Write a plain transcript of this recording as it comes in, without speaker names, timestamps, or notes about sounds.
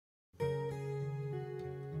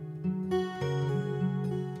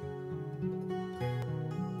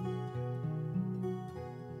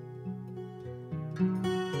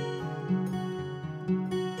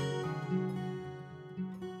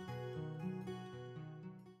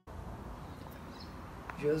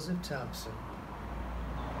Joseph Thompson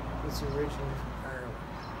was originally from Ireland.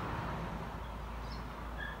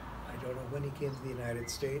 I don't know when he came to the United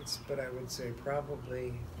States, but I would say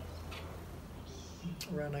probably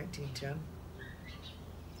around 1910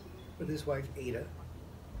 with his wife Ada.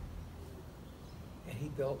 And he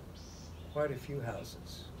built quite a few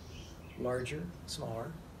houses, larger,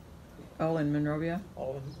 smaller. All in Monrovia?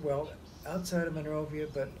 All in, well, outside of Monrovia,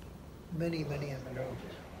 but many, many in Monrovia.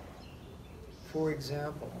 For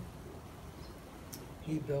example,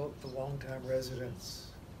 he built the longtime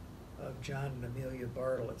residence of John and Amelia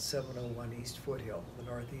Bartle at 701 East Foothill, the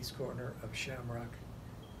northeast corner of Shamrock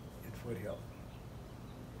and Foothill.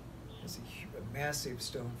 It's a massive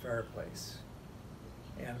stone fireplace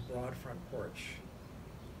and a broad front porch.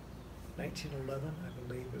 1911, I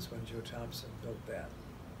believe, was when Joe Thompson built that.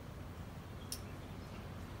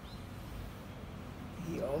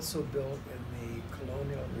 He also built in the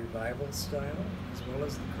colonial revival style as well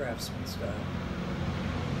as the craftsman style.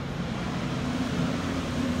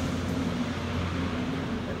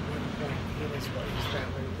 At one point, he and his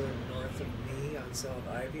family lived north of me on South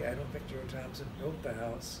Ivy. I don't think Joe Thompson built the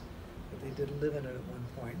house, but they did live in it at one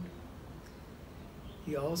point.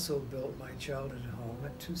 He also built my childhood home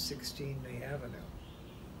at 216 May Avenue.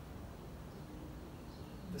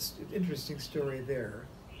 This interesting story there.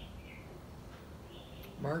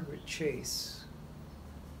 Margaret Chase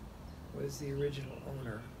was the original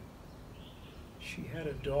owner. She had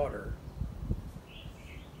a daughter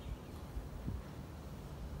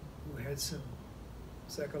who had some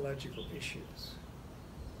psychological issues.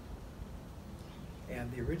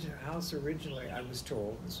 And the original house originally, I was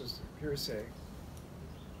told, this was hearsay,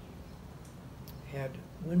 had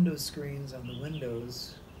window screens on the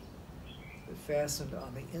windows that fastened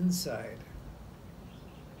on the inside,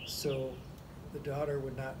 so the daughter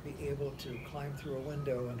would not be able to climb through a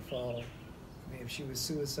window and fall. I mean, if she was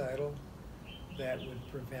suicidal, that would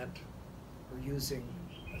prevent her using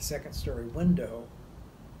a second-story window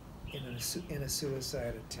in a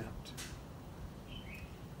suicide attempt.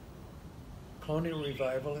 Colonial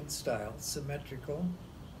revival in style, symmetrical.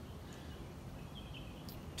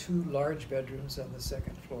 2 large bedrooms on the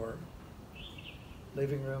second floor,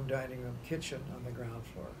 living room, dining room, kitchen on the ground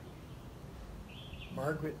floor.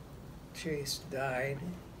 Margaret Chase died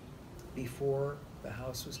before the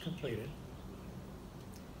house was completed,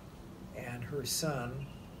 and her son,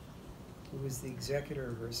 who was the executor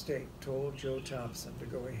of her estate, told Joe Thompson to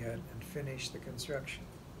go ahead and finish the construction.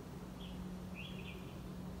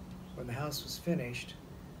 When the house was finished,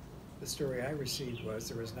 the story I received was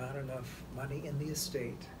there was not enough money in the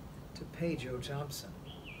estate to pay Joe Thompson.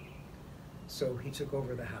 So he took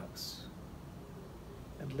over the house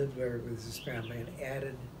and lived there with his family and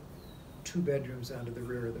added 2 bedrooms onto the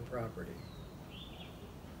rear of the property.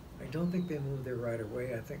 I don't think they moved there right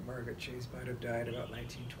away. I think Margaret Chase might have died about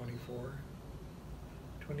 1924,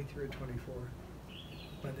 23 or 24.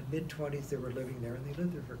 By the mid-20s they were living there, and they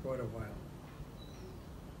lived there for quite a while.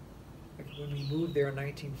 Like when we moved there in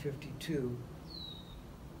 1952,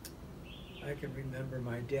 I can remember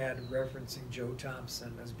my dad referencing Joe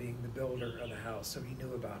Thompson as being the builder of the house, so he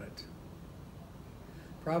knew about it.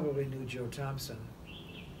 Probably knew Joe Thompson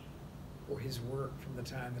for his work from the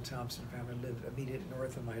time the Thompson family lived immediate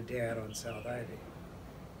north of my dad on South Ivy.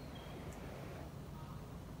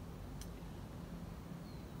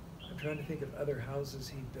 I'm trying to think of other houses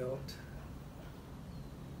he built.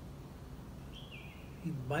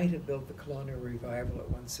 He might have built the Colonial Revival at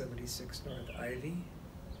 176 North Ivy.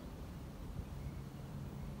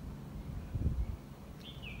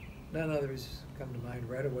 None others come to mind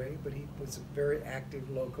right away, but he was very active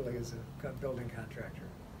locally as a building contractor.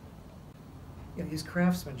 Yeah, his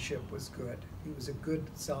craftsmanship was good. He was a good,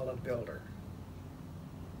 solid builder.